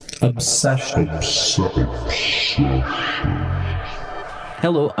Obsession.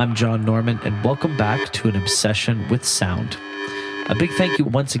 Hello, I'm John Norman, and welcome back to an Obsession with Sound. A big thank you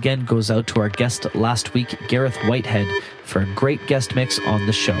once again goes out to our guest last week, Gareth Whitehead, for a great guest mix on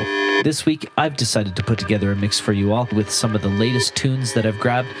the show. This week, I've decided to put together a mix for you all with some of the latest tunes that I've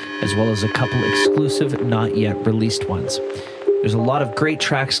grabbed, as well as a couple exclusive, not yet released ones. There's a lot of great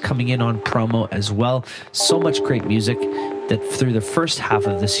tracks coming in on promo as well. So much great music that through the first half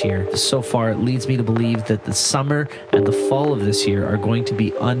of this year, so far it leads me to believe that the summer and the fall of this year are going to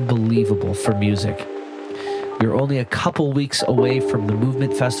be unbelievable for music. We're only a couple weeks away from the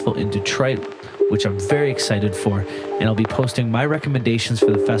Movement Festival in Detroit, which I'm very excited for, and I'll be posting my recommendations for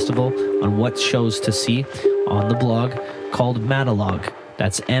the festival on what shows to see on the blog called Manalog.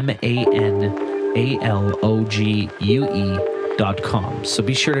 That's MANALOGUE.com. So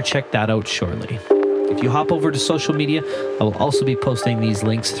be sure to check that out shortly. If you hop over to social media, I will also be posting these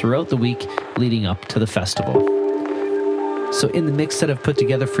links throughout the week leading up to the festival. So in the mix that I've put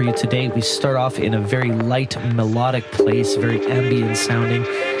together for you today, we start off in a very light, melodic place, very ambient sounding,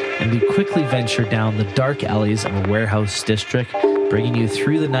 and we quickly venture down the dark alleys of a warehouse district, bringing you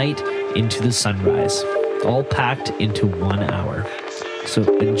through the night into the sunrise, all packed into 1 hour. So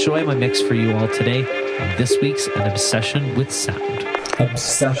enjoy my mix for you all today on this week's An Obsession with Sound.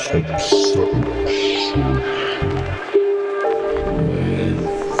 Obsession.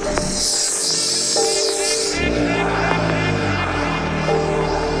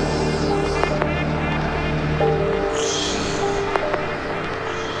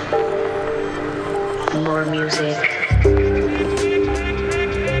 More music.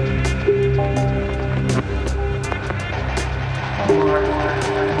 More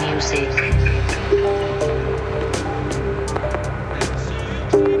music.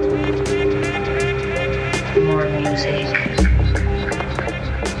 More music.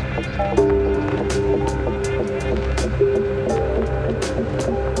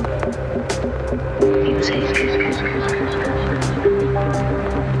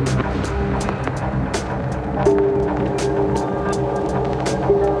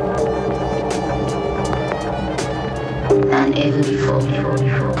 And even before.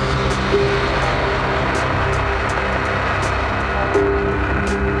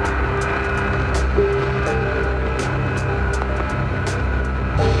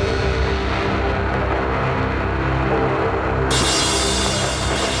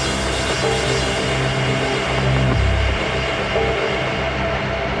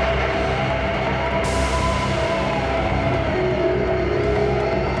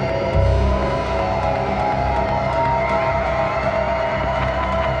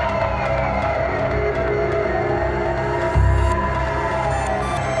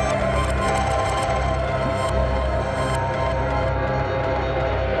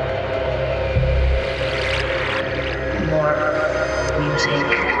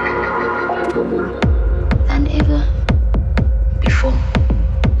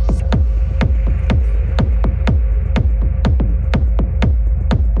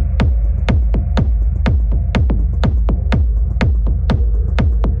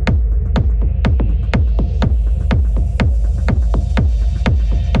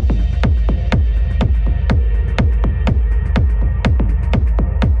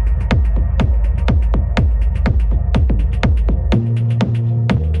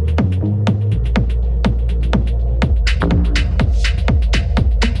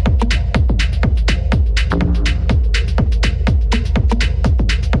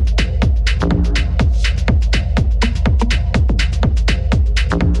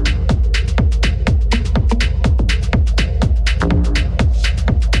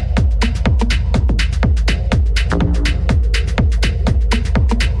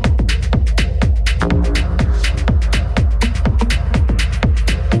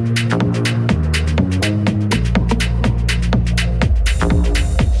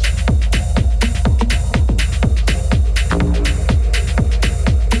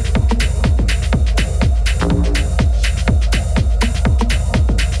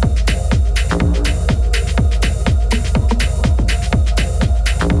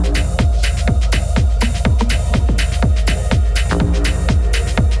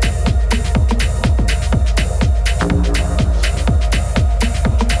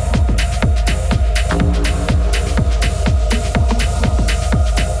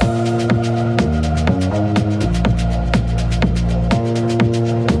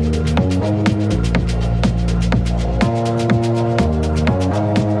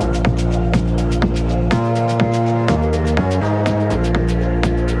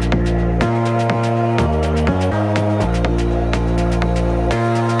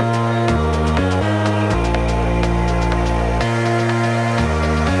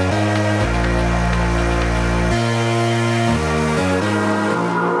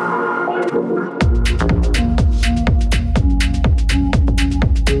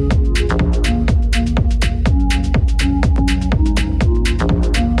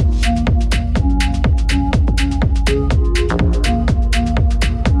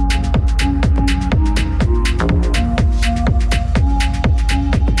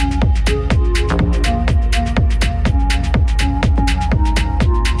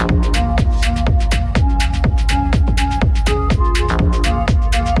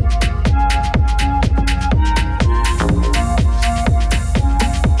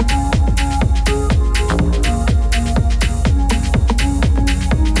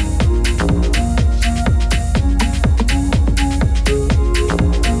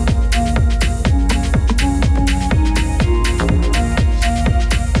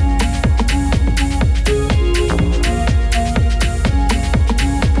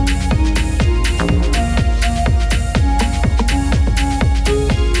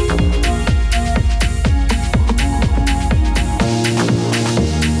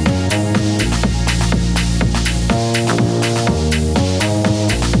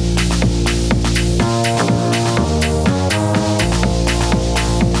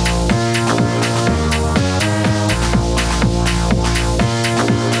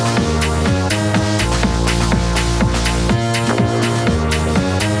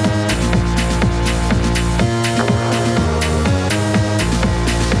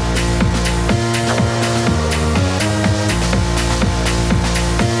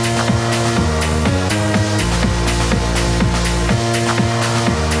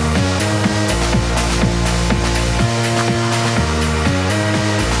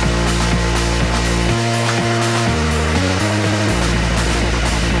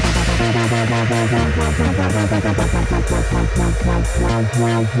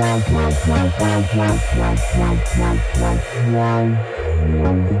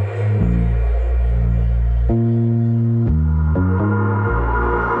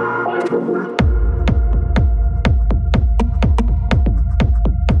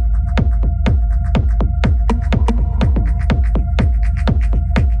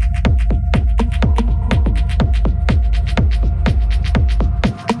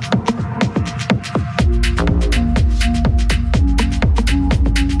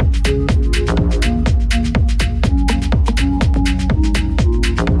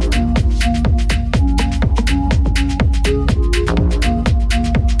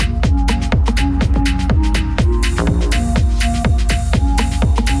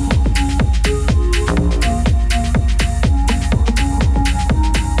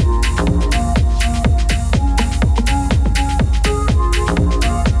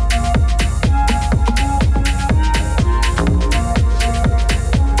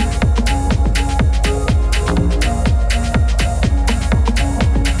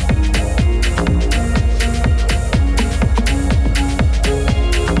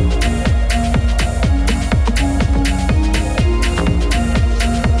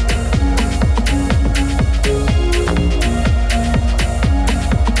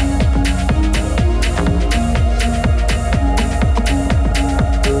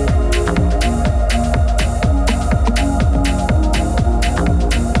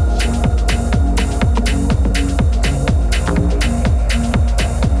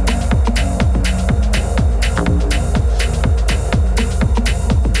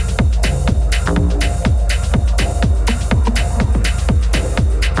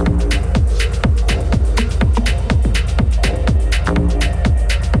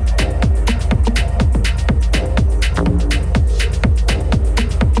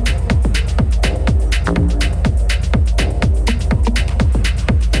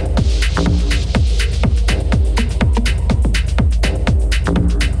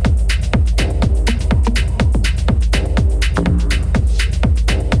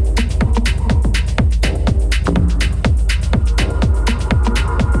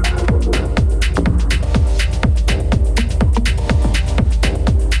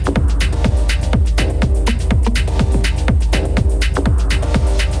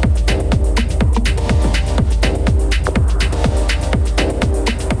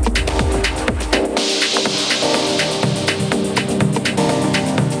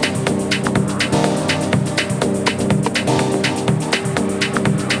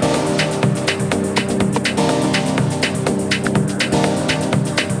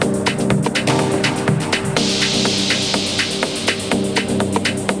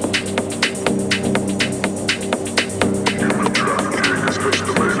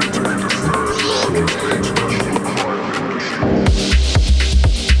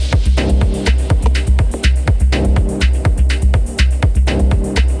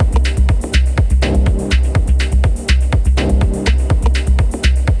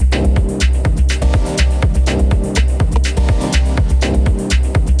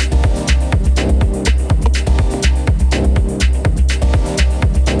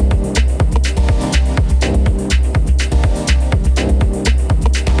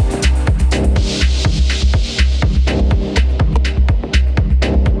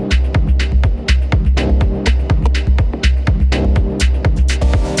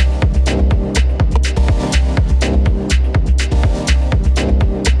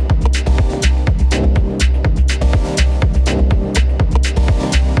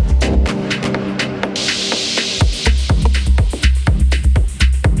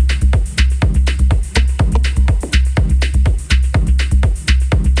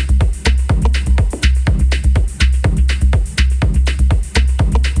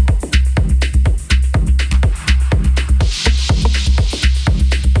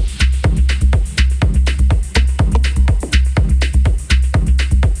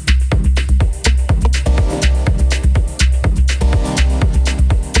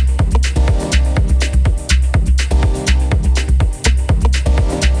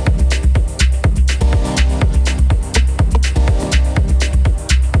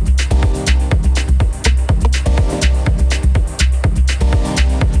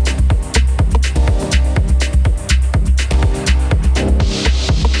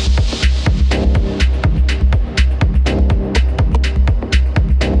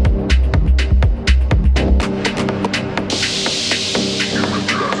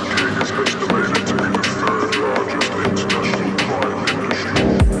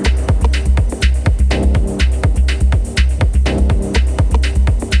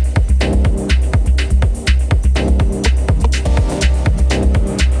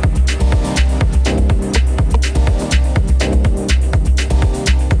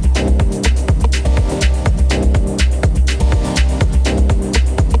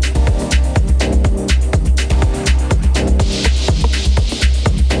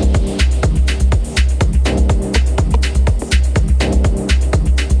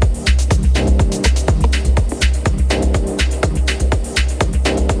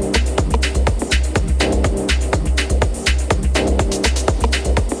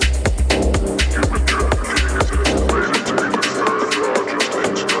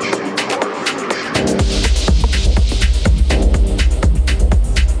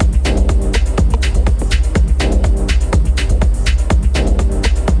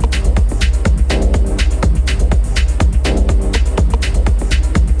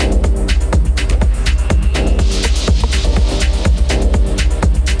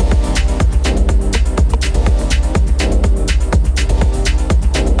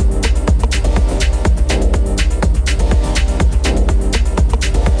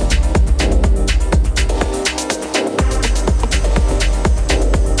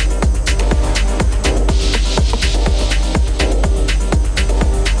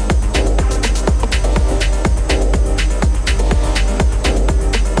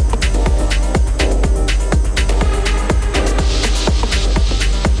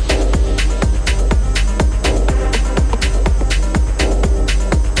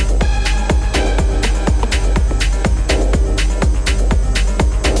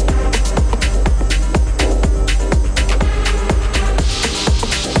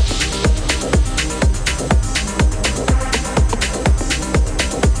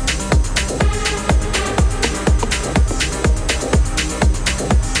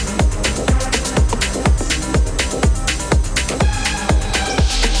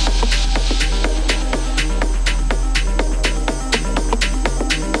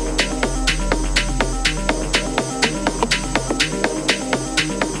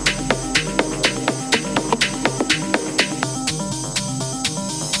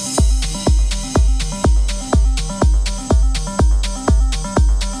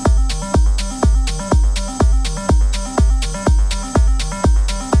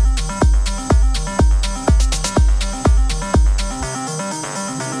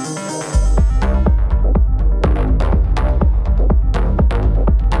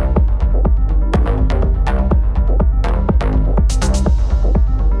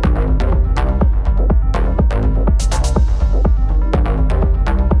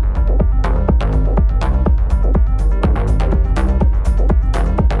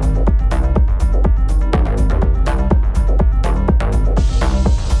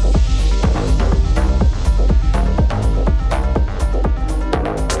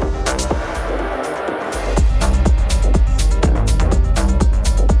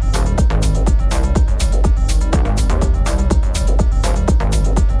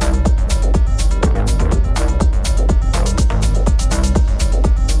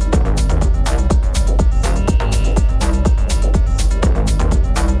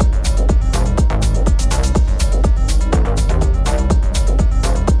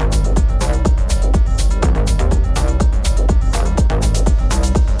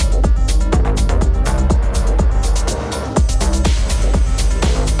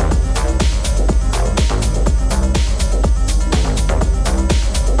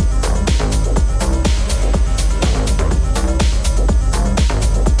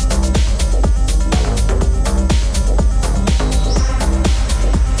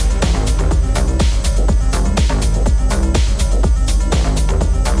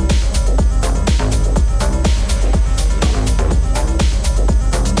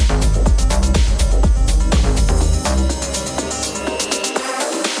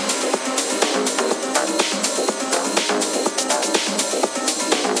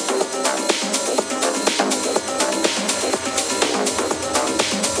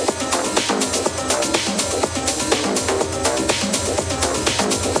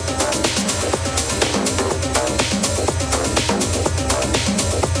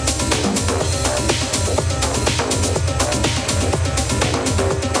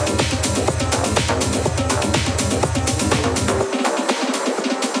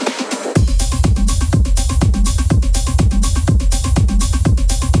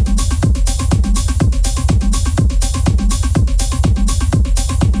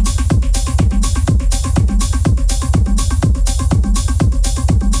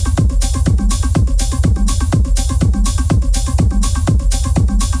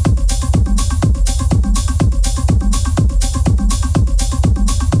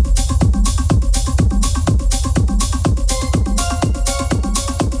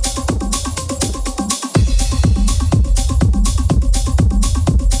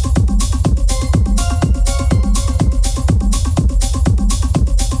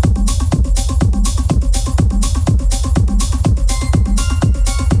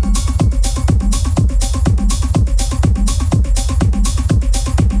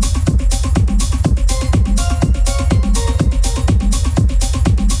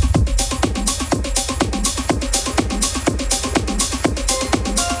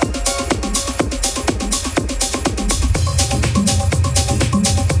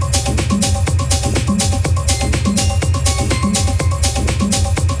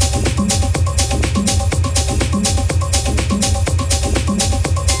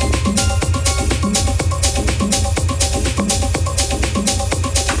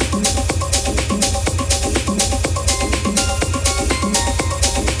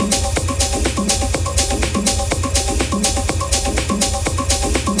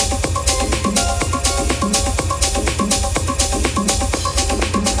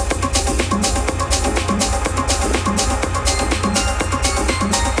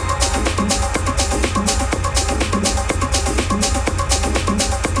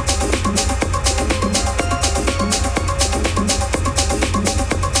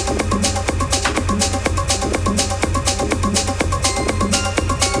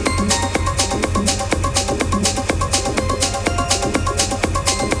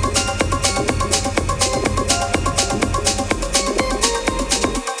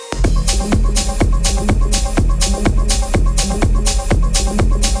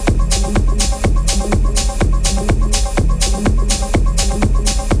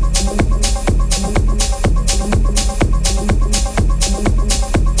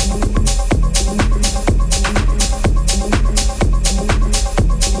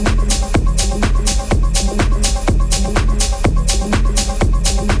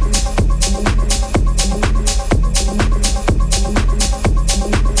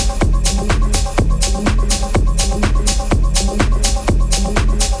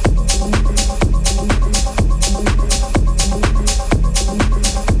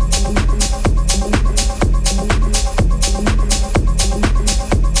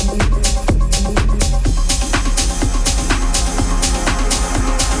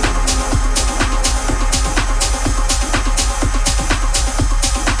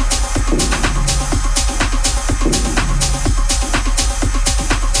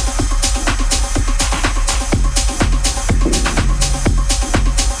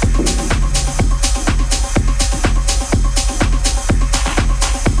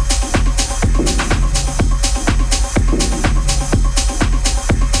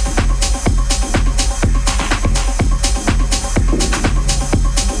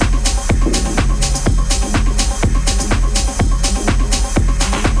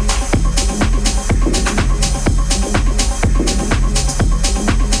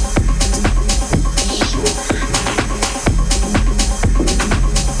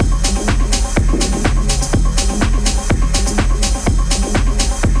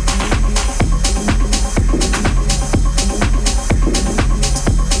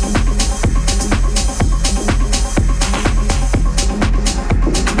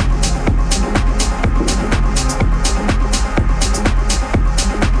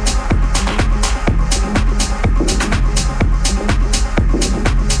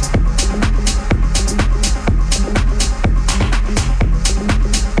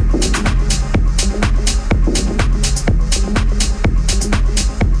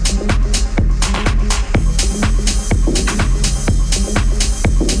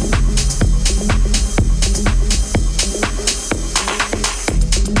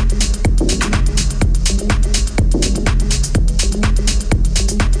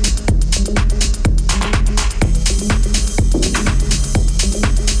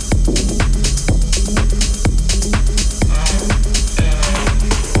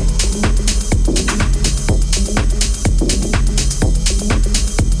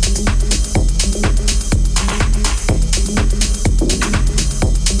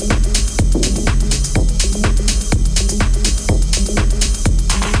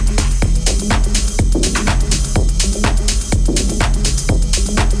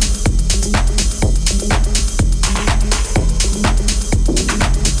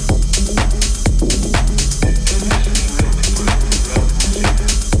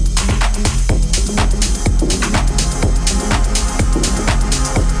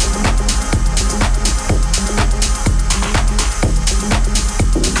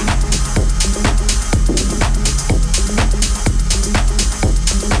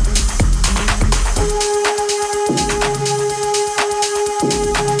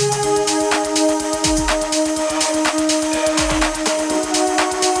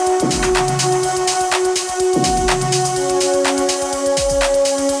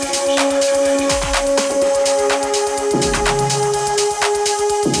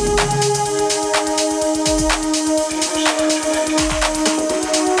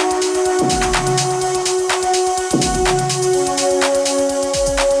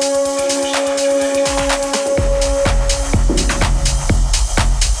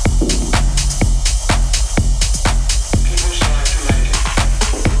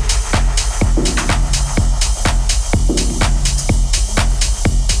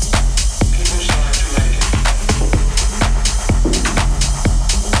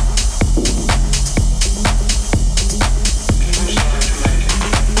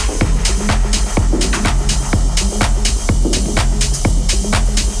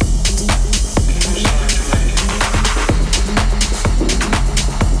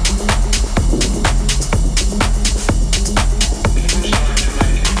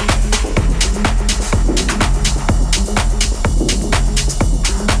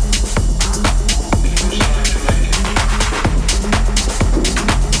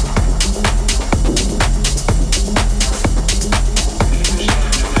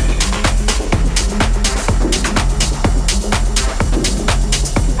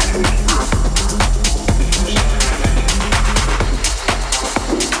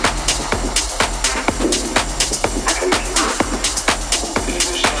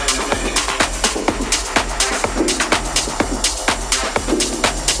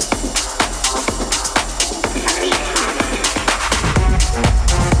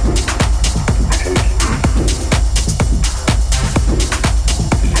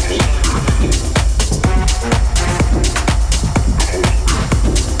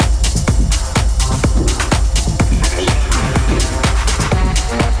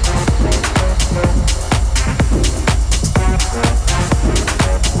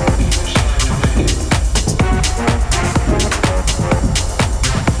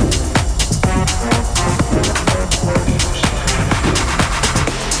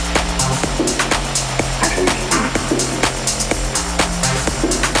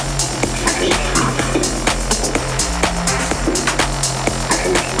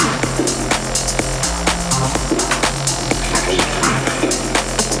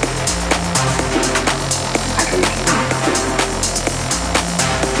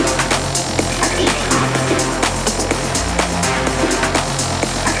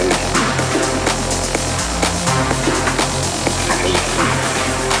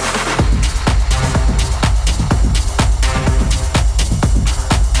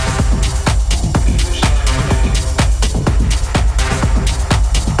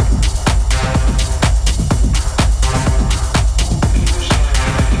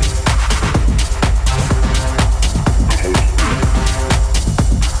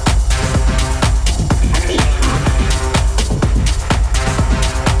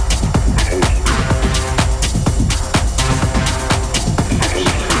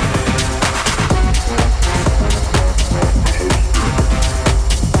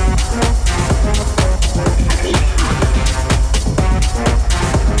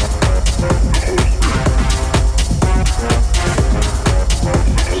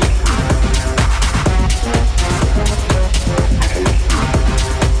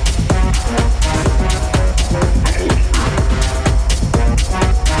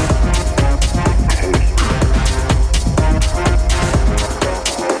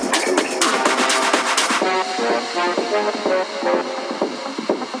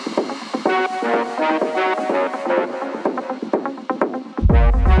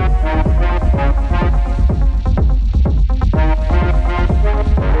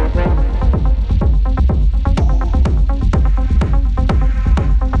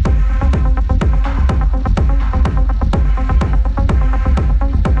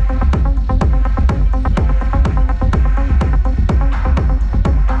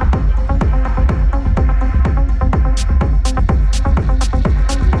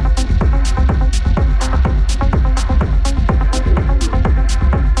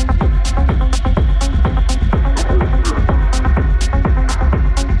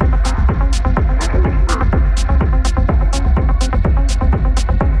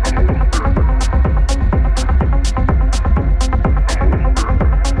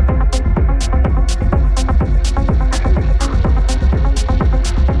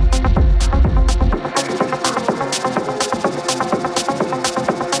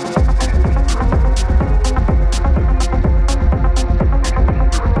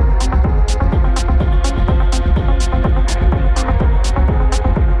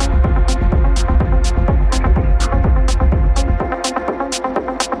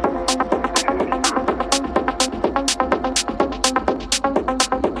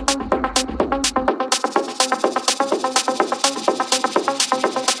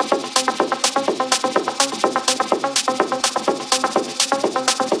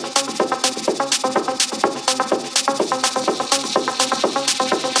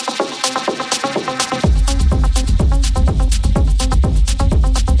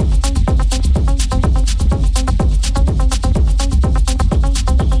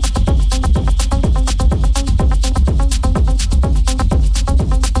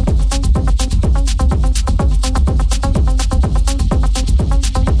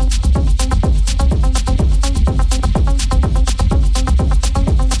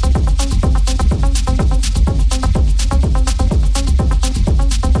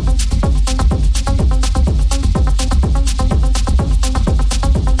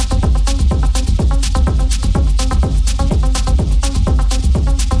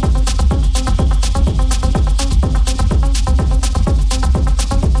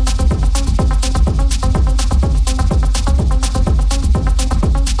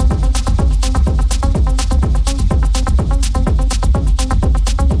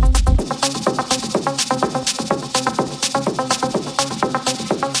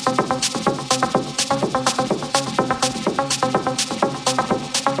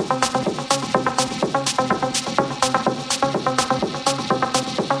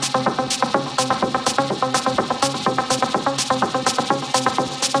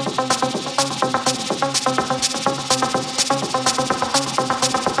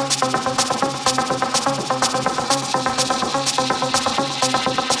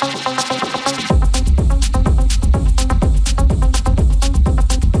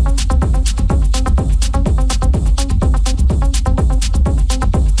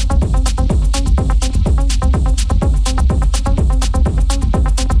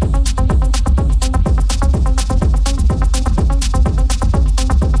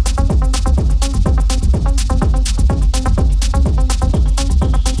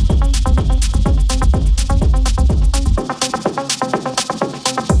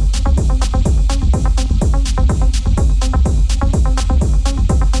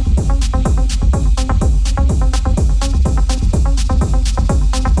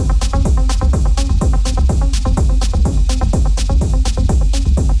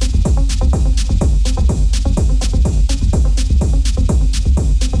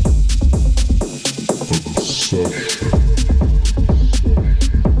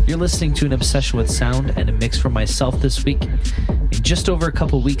 listening to An Obsession with Sound and a mix from myself this week. In just over a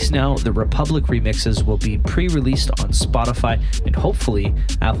couple weeks now, the Republic remixes will be pre-released on Spotify and hopefully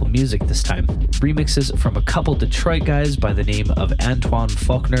Apple Music this time. Remixes from a couple Detroit guys by the name of Antoine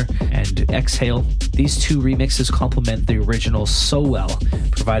Faulkner and Exhale. These two remixes complement the original so well,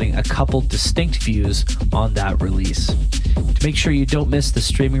 providing a couple distinct views on that release. To make sure you don't miss the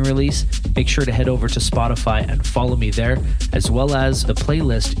streaming release, make sure to head over to Spotify and follow me there, as well as the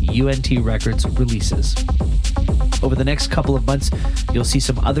playlist UNT Records releases. Over the next couple of months, you'll see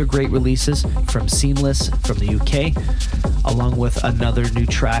some other great releases from Seamless from the UK, along with another new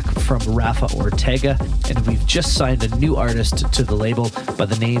track from Rafa Ortega, and we've just signed a new artist to the label by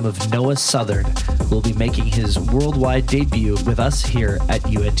the name of Noah Southern, who will be making his worldwide debut with us here at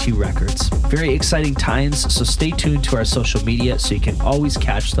UNT Records. Very exciting times, so stay tuned to our social media so you can always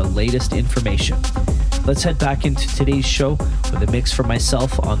catch the latest information. Let's head back into today's show with a mix for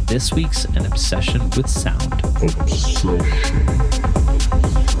myself on this week's An Obsession with Sound.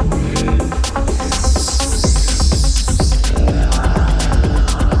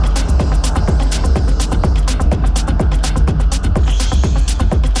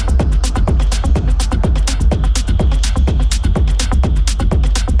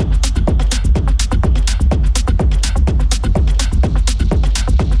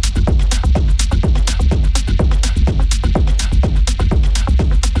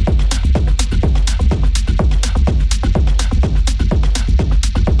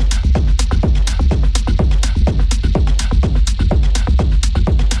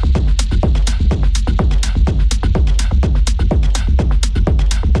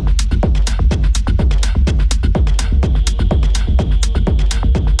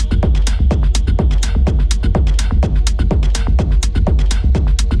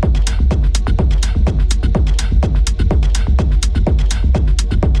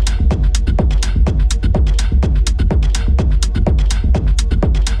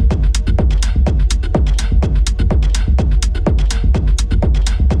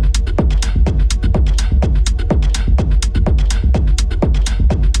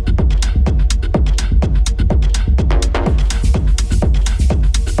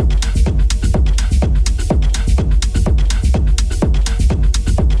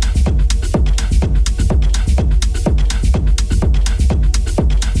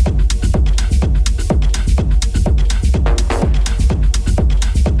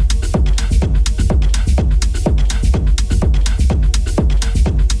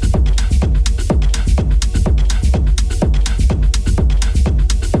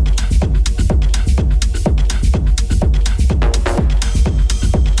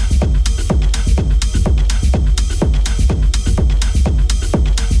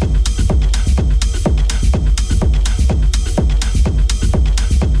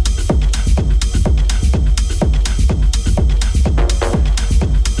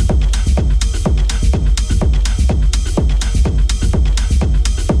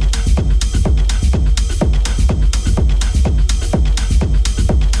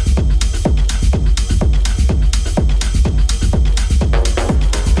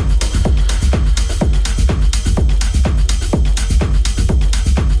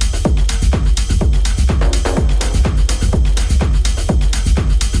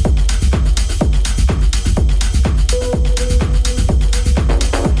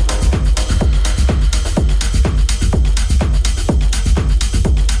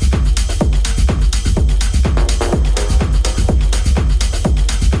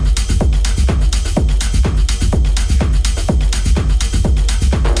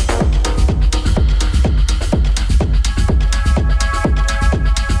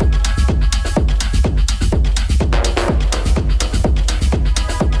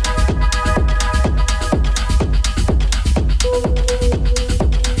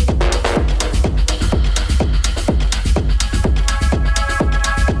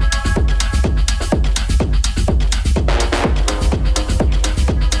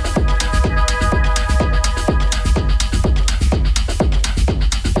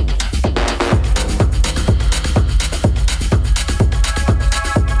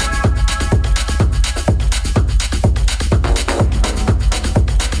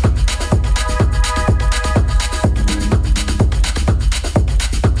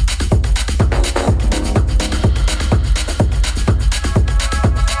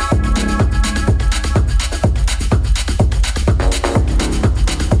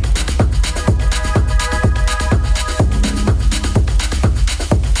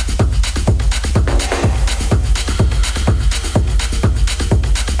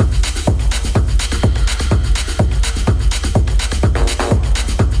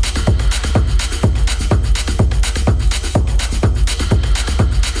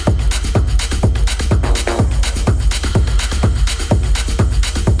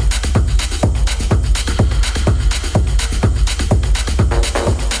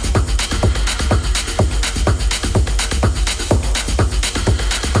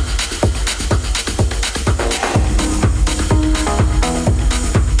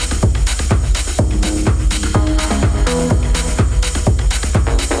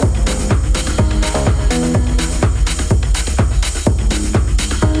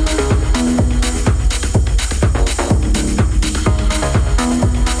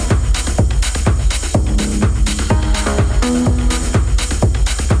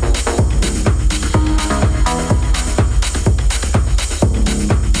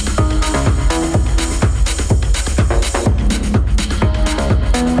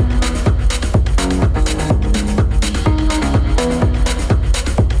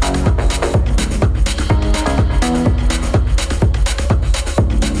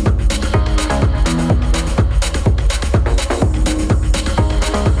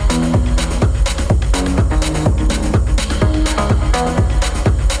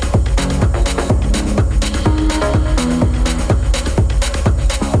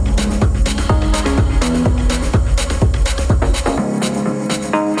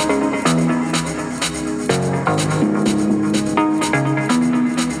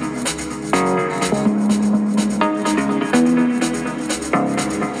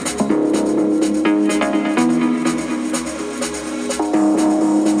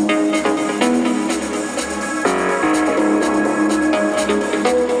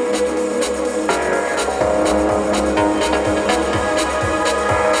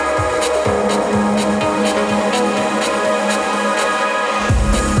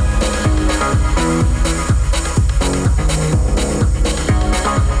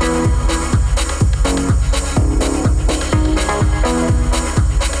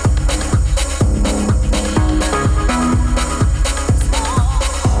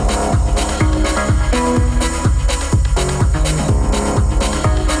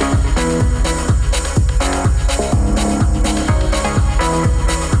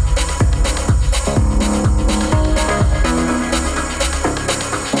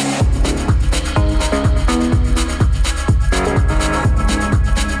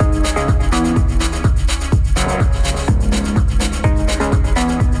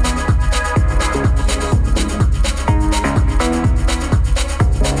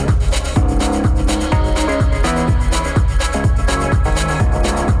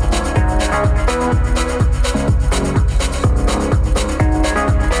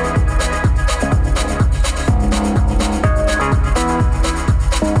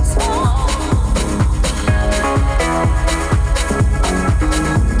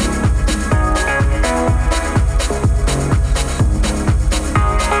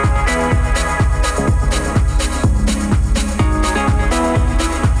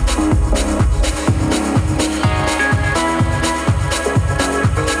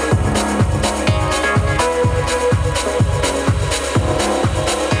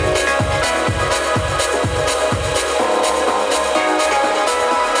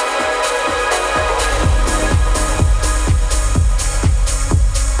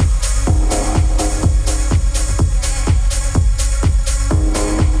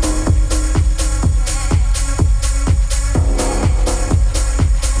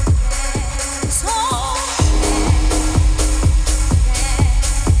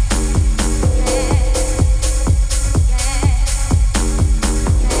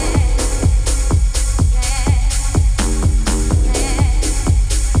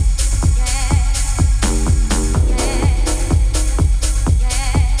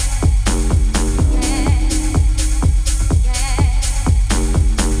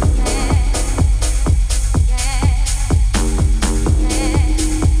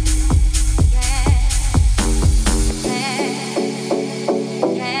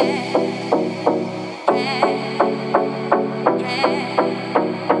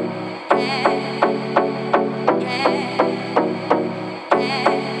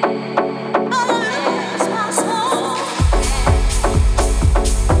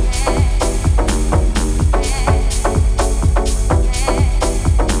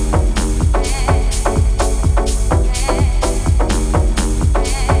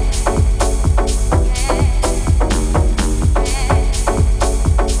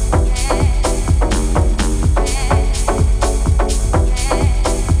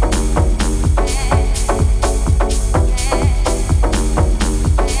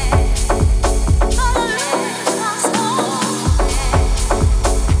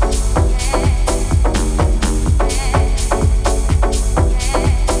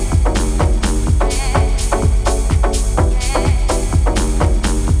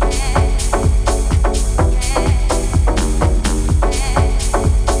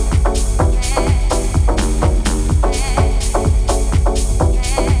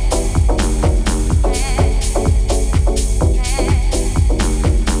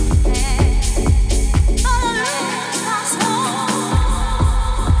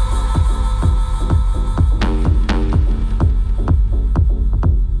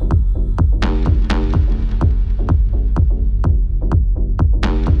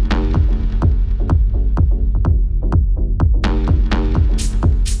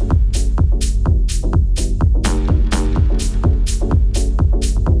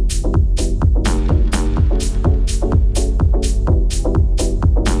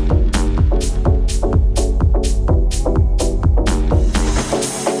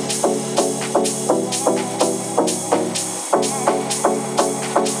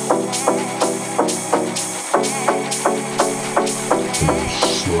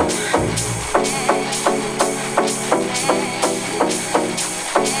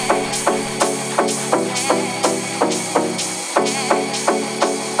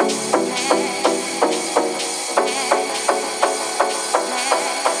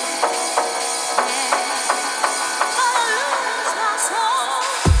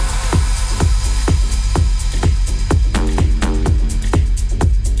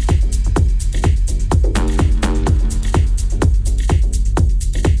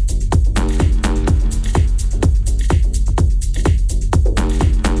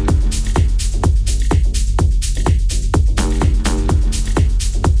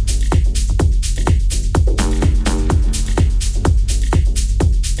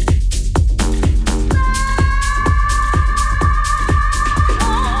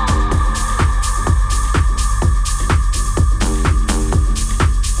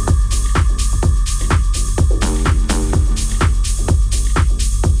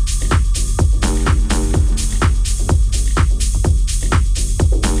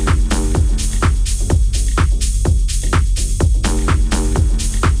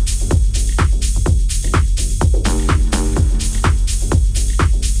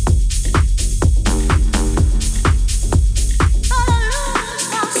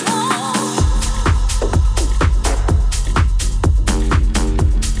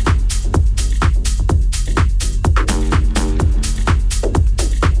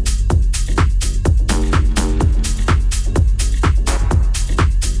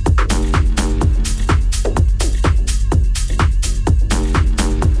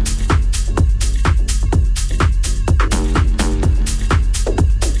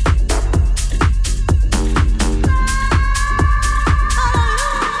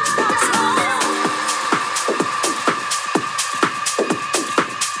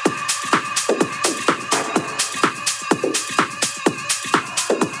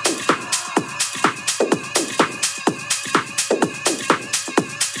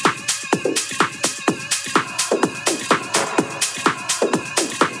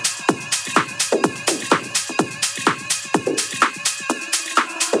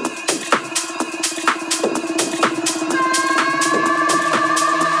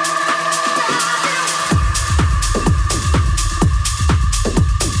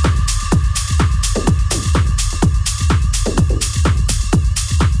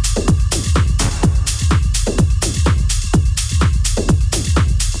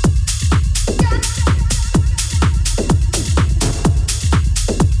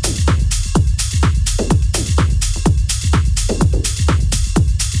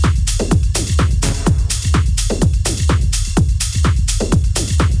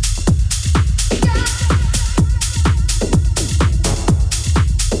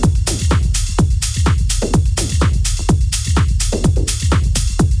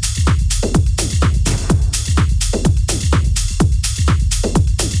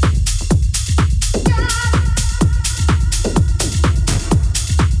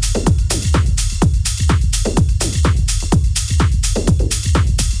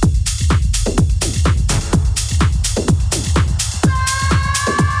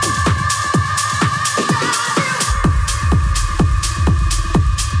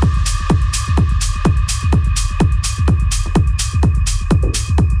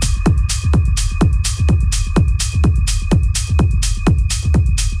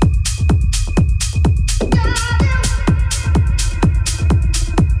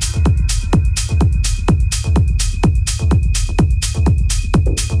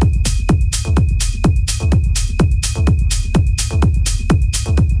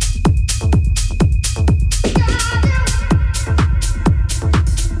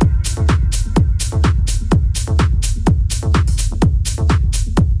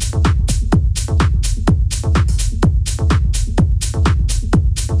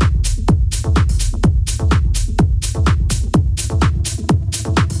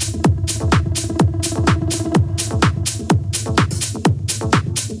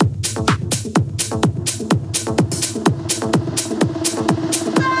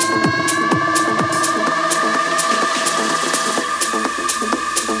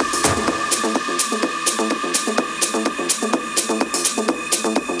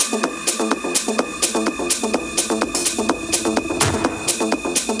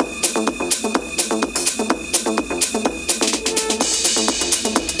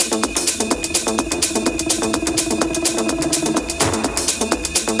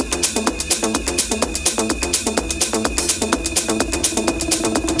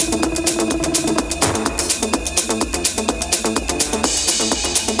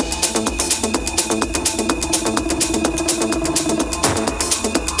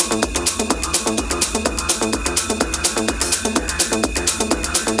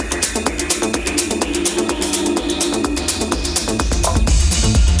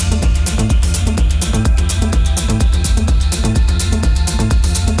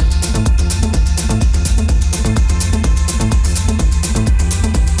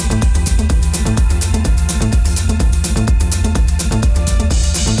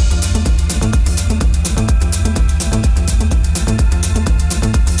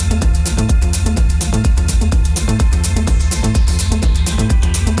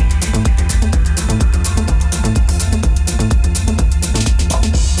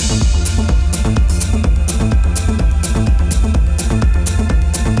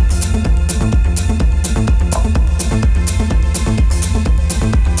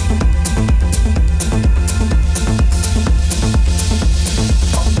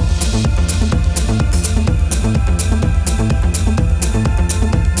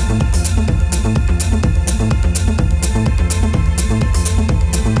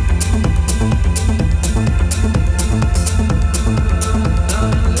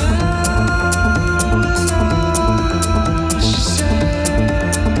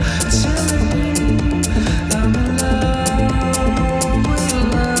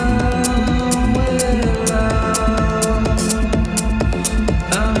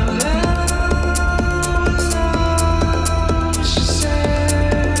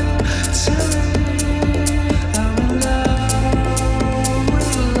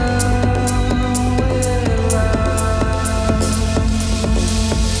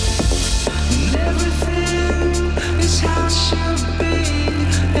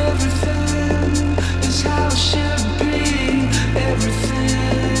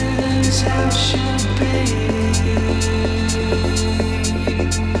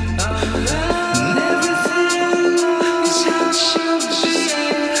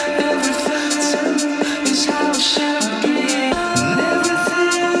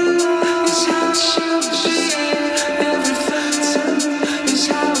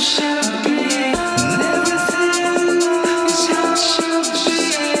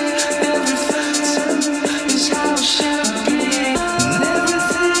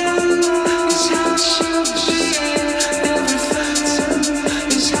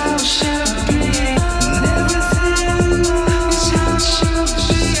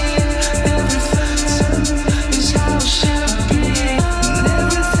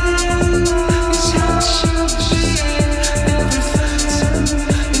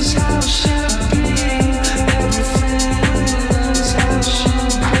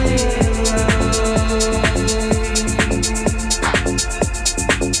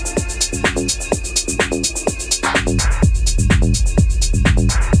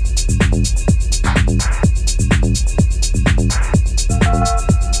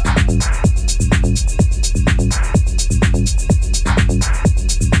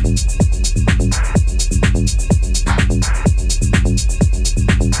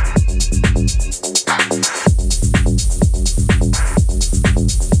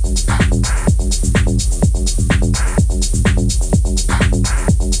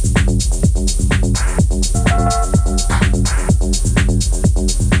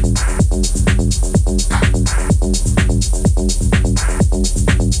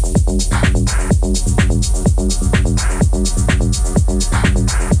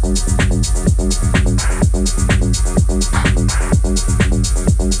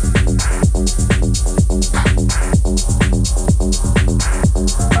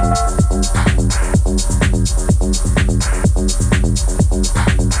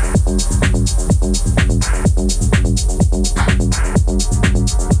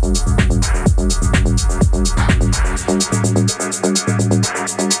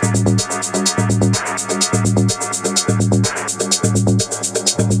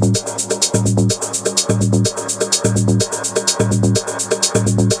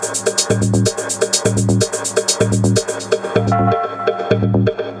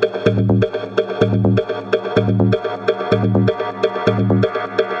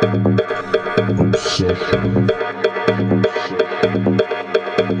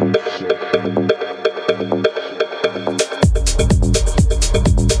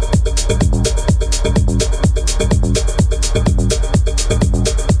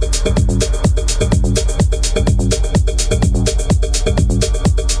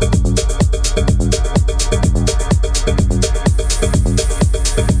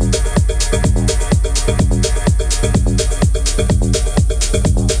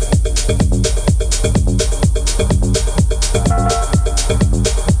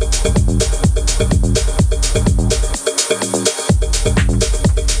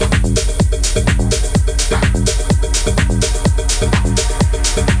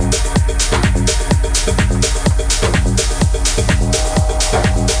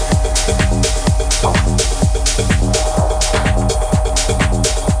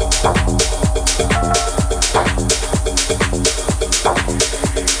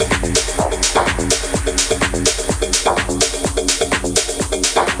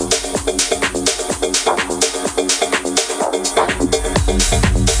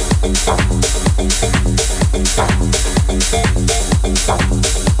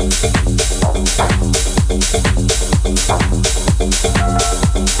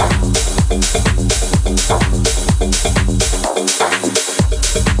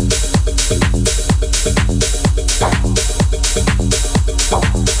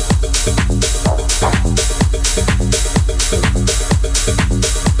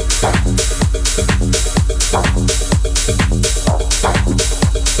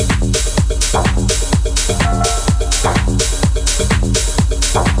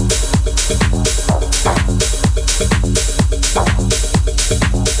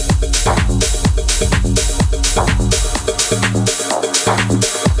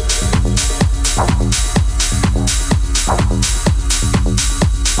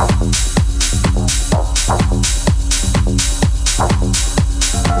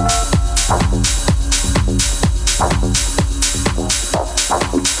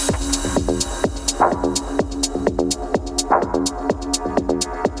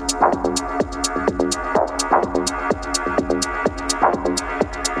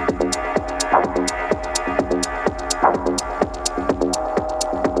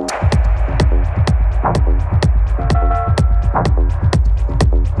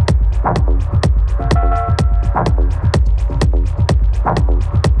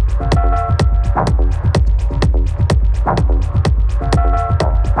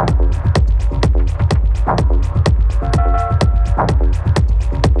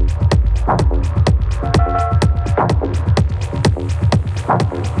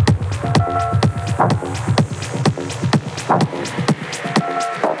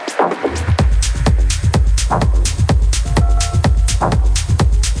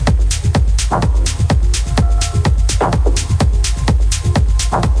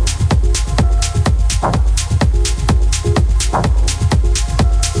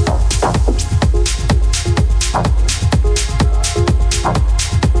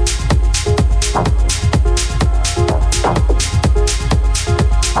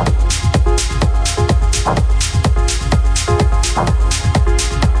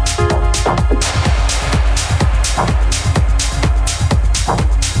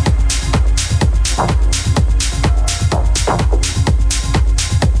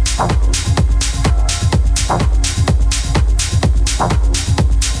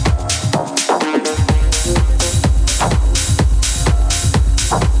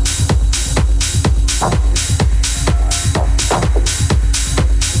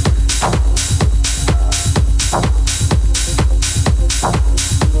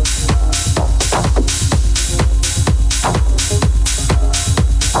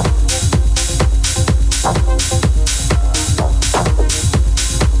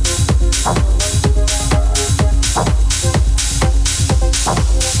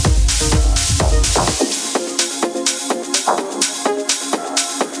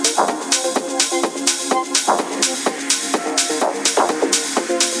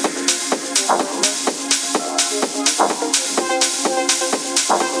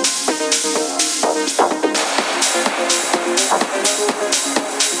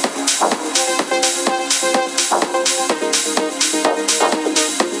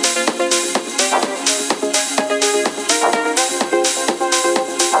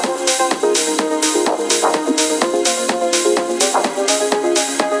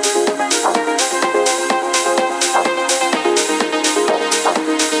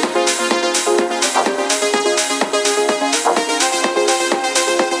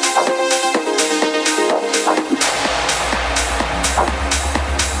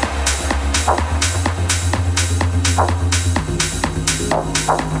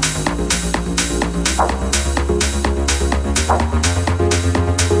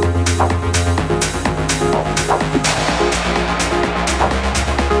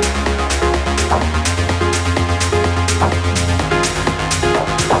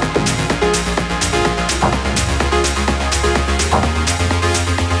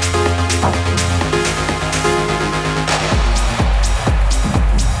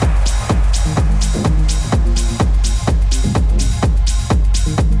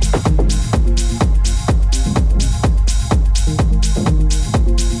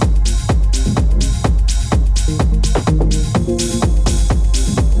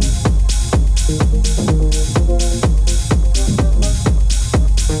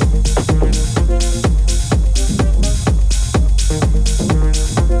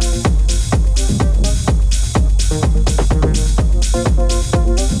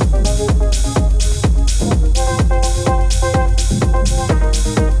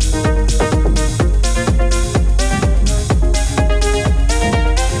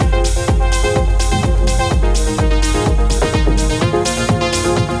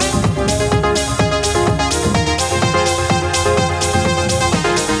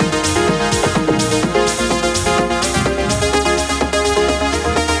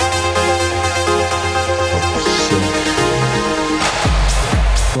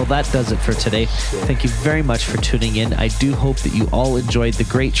 that does it for today. Thank you very much for tuning in. I do hope that you all enjoyed the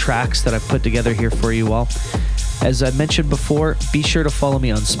great tracks that I've put together here for you all. As I mentioned before, be sure to follow me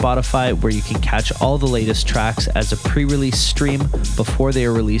on Spotify, where you can catch all the latest tracks as a pre-release stream before they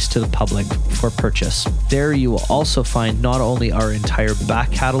are released to the public for purchase. There you will also find not only our entire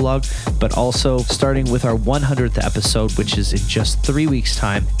back catalog, but also starting with our 100th episode, which is in just 3 weeks'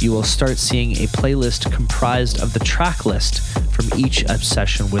 time, you will start seeing a playlist comprised of the track list from each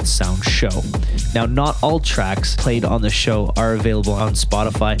Obsession with Sound show. Now, not all tracks played on the show are available on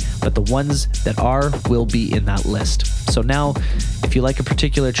Spotify, but the ones that are will be in that list. So now, if you like a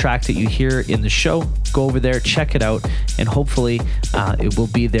particular track that you hear in the show, go over there, check it out, and hopefully it will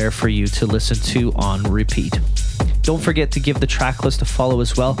be there for you to listen to on repeat. Don't forget to give the track list a follow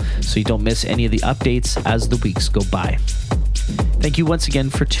as well, so you don't miss any of the updates as the weeks go by. Thank you once again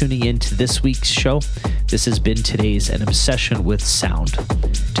for tuning in to this week's show. This has been today's An Obsession with Sound.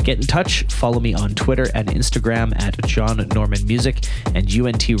 To get in touch, follow me on Twitter and Instagram at John Norman Music and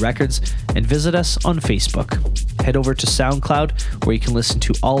UNT Records, and visit us on Facebook. Head over to SoundCloud, where you can listen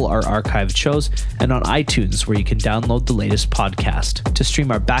to all our archived shows, and on iTunes, where you can download the latest podcast. To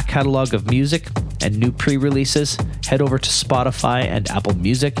stream our back catalog of music and new pre-releases, head over to Spotify and Apple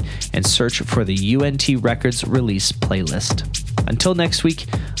Music and search for the UNT Records release playlist. Until next week,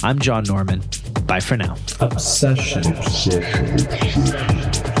 I'm John Norman. Bye for now. Obsession.